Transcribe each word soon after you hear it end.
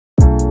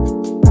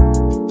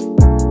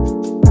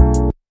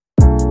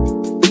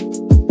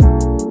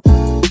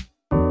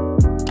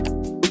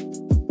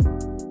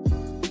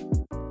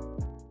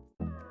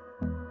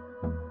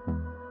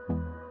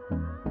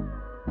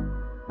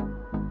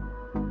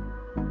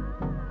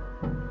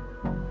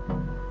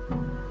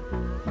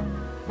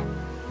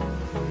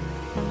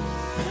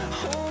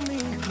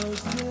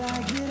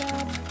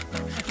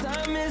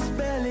Time is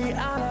barely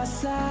on our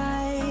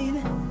side.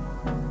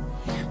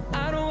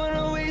 I don't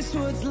wanna waste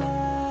what's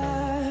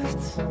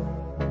left.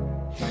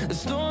 The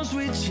storms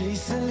we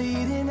chase are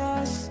leading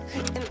us,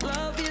 and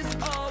love is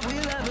all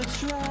we'll ever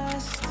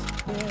trust.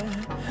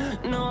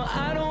 Yeah. No,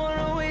 I don't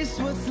wanna waste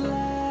what's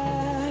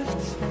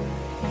left.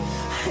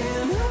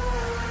 And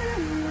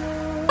on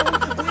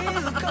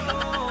we'll go,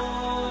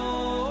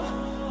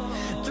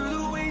 through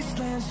the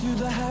wastelands, through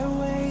the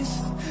highways,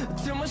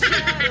 till my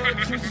shadow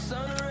turns to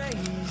sun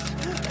rays.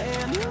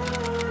 And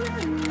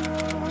on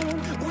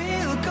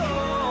we'll go,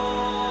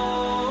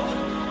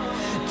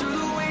 through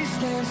the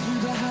wastelands,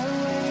 through the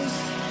highways,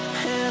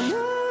 and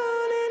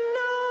on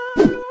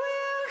we'll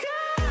go.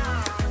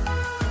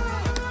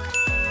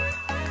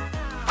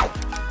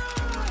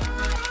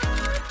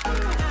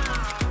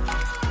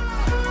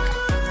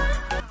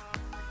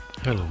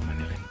 Hello,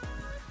 Manilin.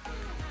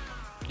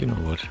 You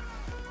know what?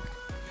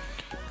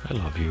 I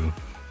love you.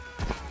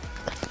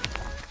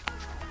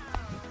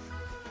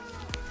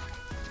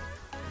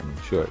 I'm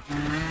sure.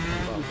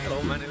 Hello,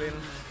 Manilin.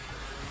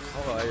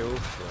 How are you?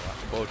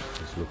 Boat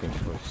is looking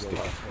for a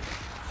stick.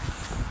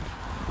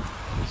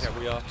 Here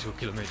we are, 2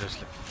 kilometers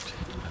left.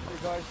 Hey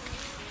guys.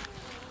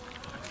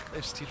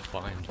 They're still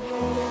fine.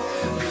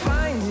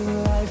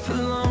 Finding life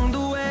along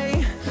the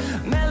way,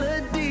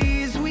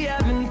 melodies we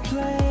haven't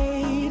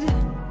played.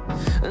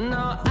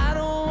 No, I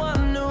don't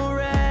want no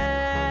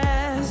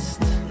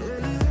rest.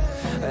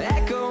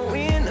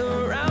 Echoing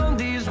around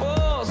these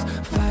walls,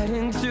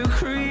 fighting to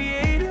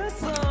create a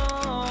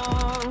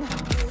song.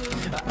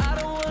 I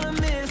don't wanna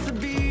miss a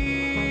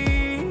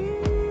beat.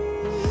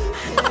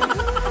 And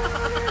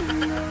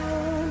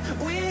on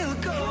we'll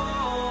go,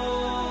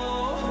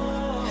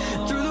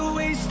 through the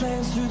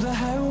wastelands, through the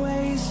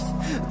highways,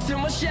 till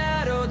my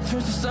shadow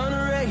turns to sun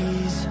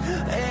rays.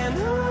 And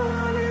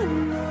on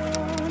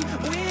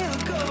we'll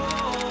go,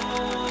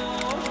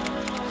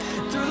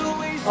 through the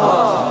wastelands,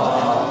 through the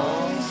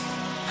highways,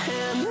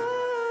 and on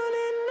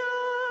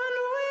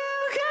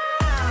we'll go.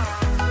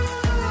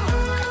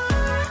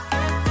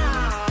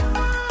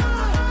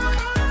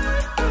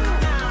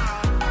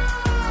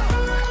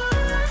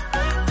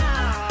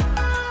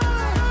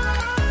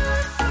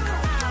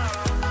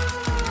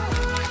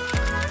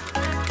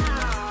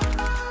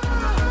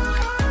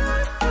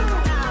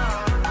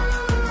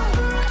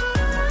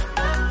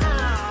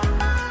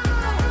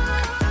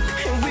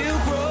 And we'll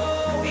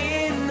grow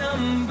in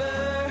number,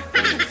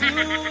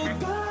 fueled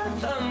by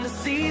them to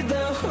see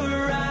the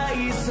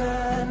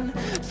horizon,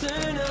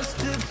 turn us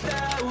to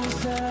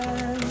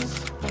thousands.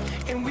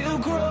 And we'll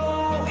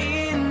grow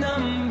in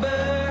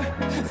number,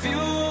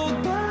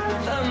 fueled by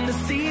them to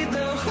see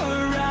the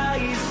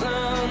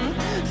horizon,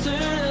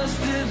 turn us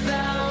to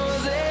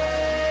thousands.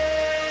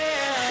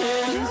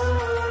 And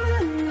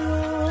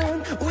on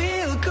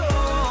we'll go,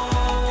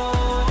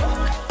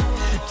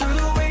 through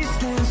the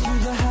wastelands,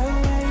 through the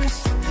highways,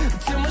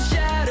 till my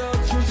shadow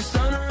turns to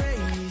sun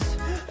rays.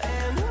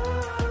 And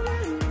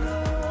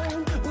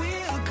on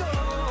we'll go.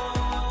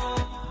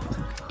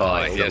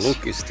 The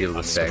look is still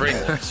the same. Spring,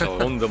 so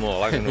on the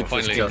mall. I mean,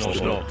 finally just no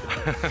snow.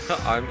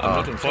 I'm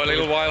not in for a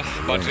little while,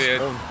 but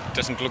it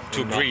doesn't look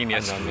too green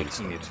yet. I'm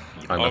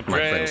at my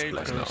friend's Grey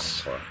place now.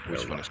 goes- Or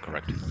Which one is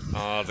correct?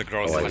 The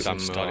girl Oh, I that I'm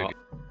studied.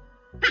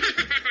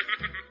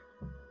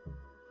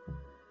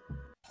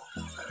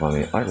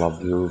 Honey, I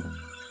love you,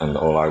 and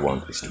all I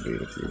want is to be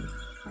with you.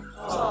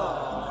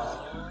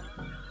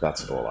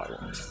 That's all I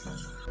want.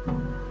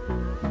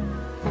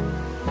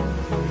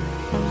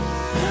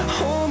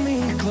 Hold me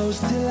close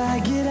till I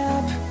get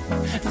up.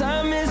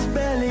 Time is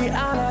barely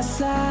on our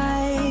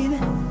side.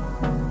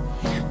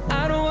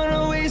 I don't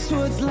wanna waste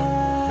what's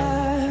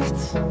left.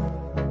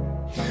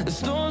 The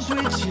storms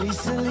we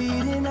chase are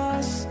leading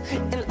us,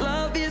 and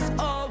love is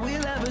all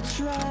we'll ever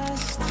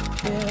trust.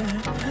 Yeah.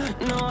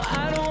 No,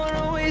 I don't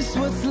wanna waste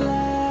what's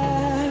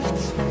left.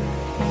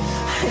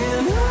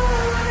 And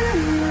on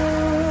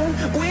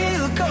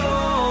we'll go,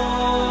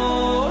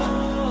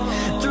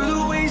 through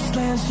the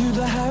wastelands, through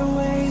the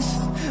highways,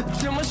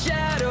 till my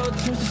shadow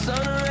turns to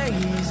sun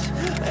rays.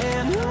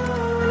 And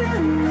on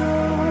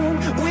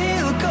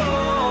we'll go,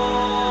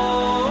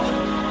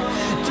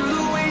 through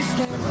the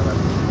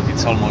wastelands.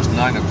 It's almost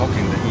 9 o'clock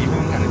in the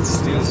evening and it's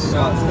still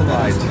so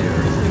light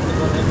here.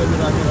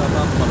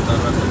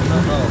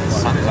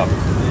 Sun up.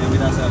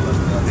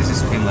 This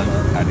is Finland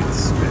at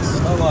its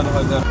best. On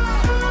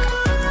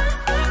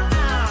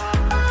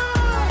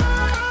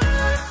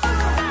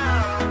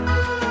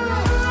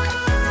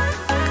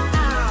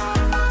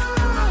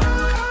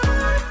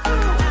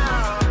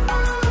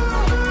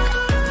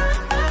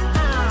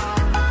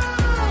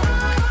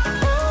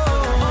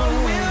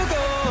we'll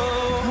go,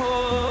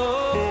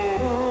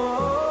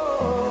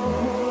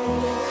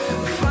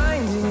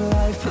 finding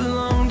life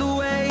along the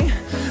way,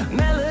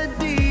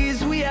 melodies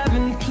we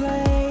haven't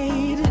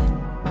played.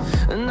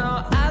 No,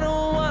 I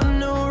don't want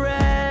no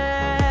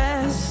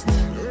rest.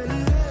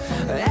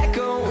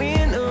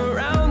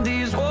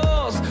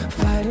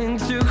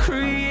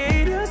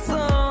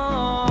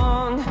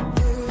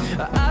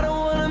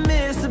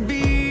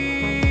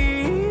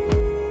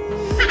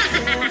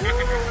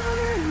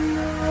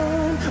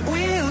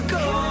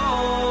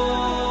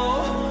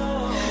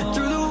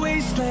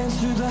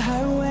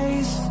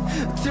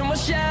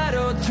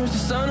 towards the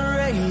sun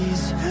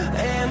rays,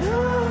 and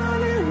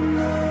on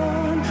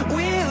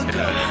we'll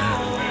go.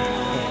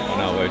 On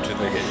our way to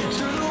the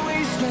gates. Through the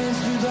wastelands,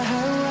 through the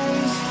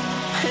highways,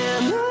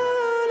 and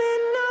on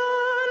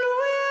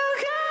we'll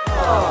go.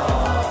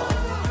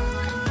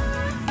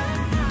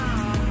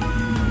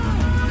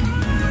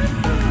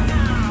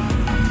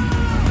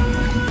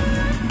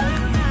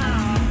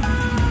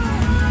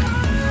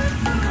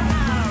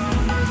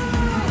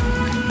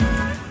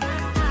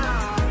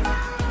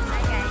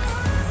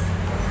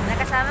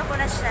 Nakasama ko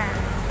na siya.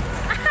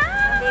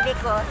 Ang baby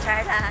ko,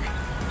 Charla.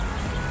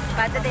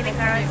 Pato din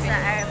karon sa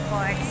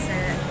airport sa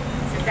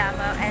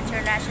Davao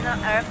International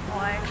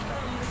Airport.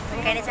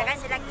 Kaya nisakan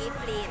sila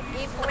i-plane.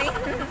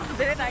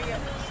 Doon tayo.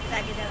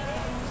 Lagi daw.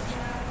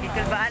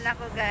 Ikulbaan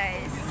ako,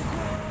 guys.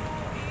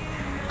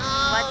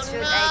 What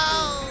should I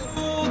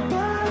do?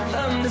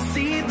 To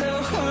see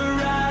the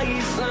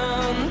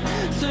horizon,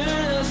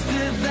 turn us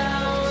to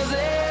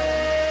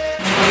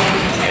thousands.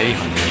 Hey.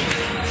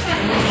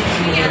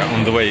 We're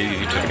on the way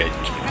to the gate.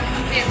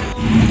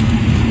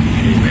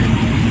 Anyway,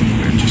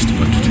 we're just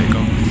about to take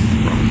off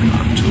from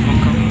to Hong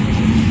Kong.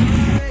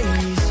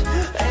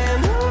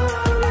 And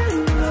on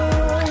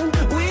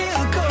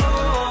we'll go.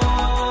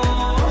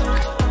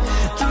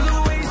 Through the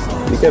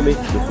wastelands, Mikä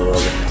mikki sulla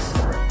oli?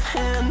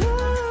 and on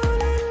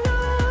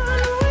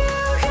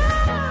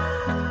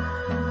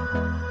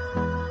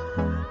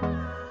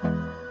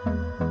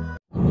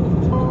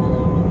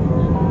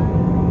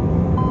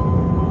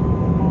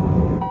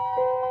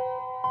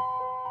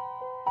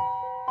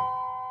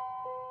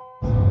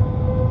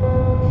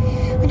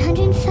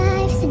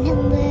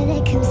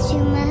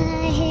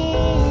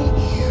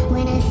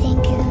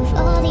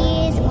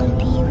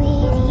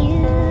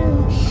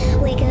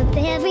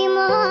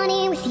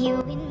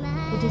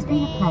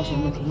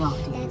looking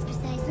after you,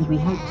 and we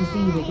hope to see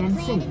you again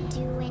soon.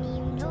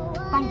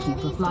 Thank you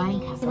for flying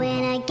Castle.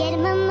 When I get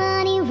my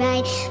money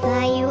right,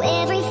 buy you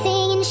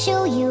everything and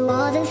show you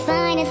all the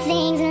finer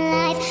things in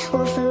life.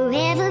 We'll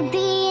forever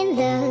be in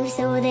love,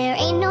 so there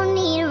ain't no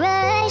need to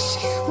rush.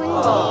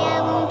 One day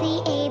I won't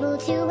be able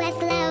to ask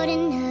loud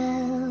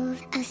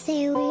enough. I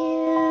say,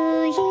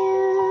 will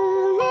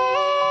you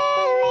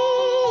marry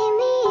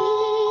me?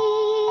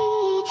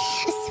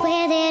 I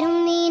swear that I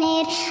mean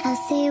it. I'll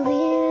say,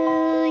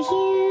 will you?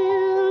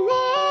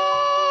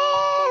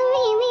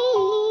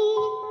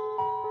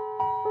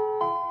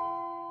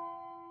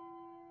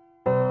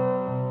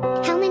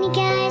 How many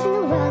guys in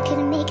the world could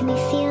make me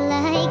feel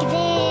like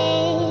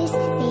this?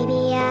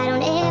 Maybe I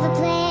don't ever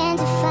plan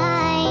to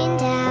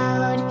find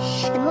out.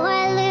 The more I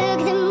look,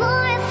 the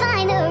more I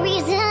find the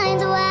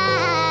reasons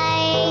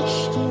why.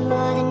 You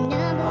are the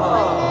number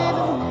one love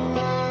of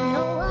mine.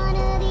 No one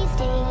of these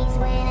days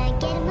when I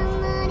get my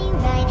money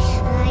right,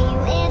 buy you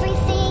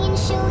everything and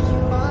show you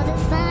all the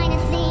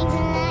finer things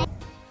in life.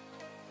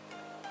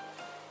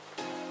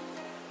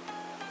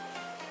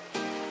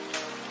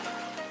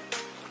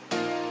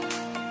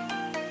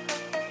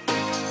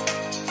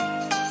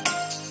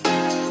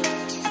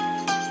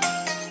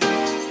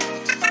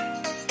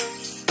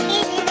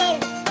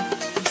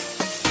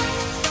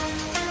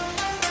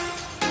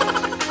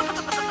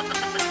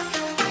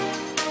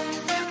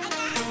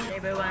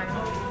 'Everyone,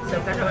 so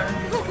karon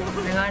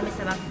nangaon mi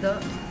sa McDo.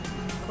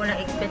 Ako lang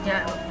expect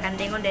nga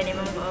kandingon din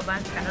imong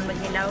kauban kanon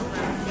maghilaw,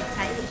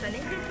 side sa ni.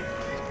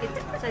 Ito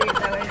sa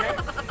hilaw ay.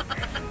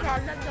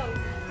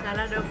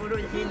 Sala daw puro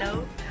hilaw.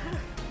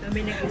 Kami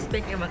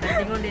nag-expect nga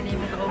makandingon din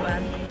imong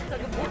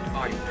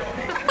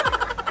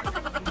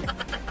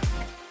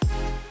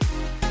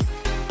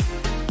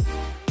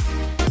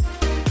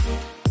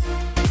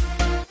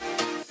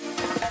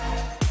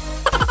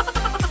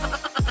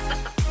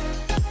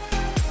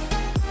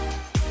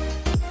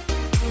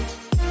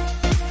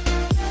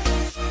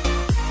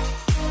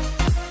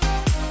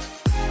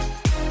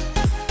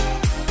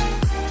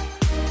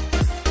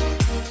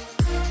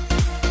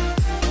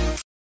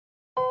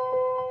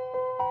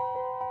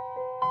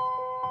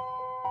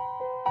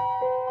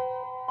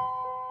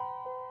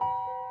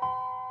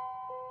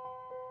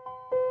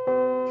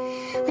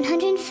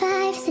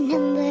is the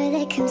number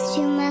that comes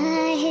to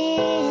my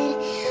head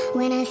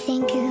when I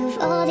think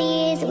of all the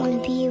years I wanna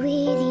be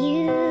with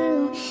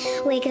you.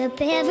 Wake up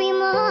every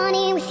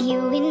morning with you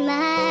in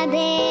my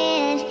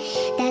bed.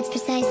 That's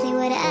precisely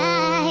what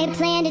I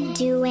plan to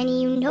do, and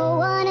you know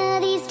one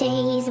of these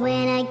days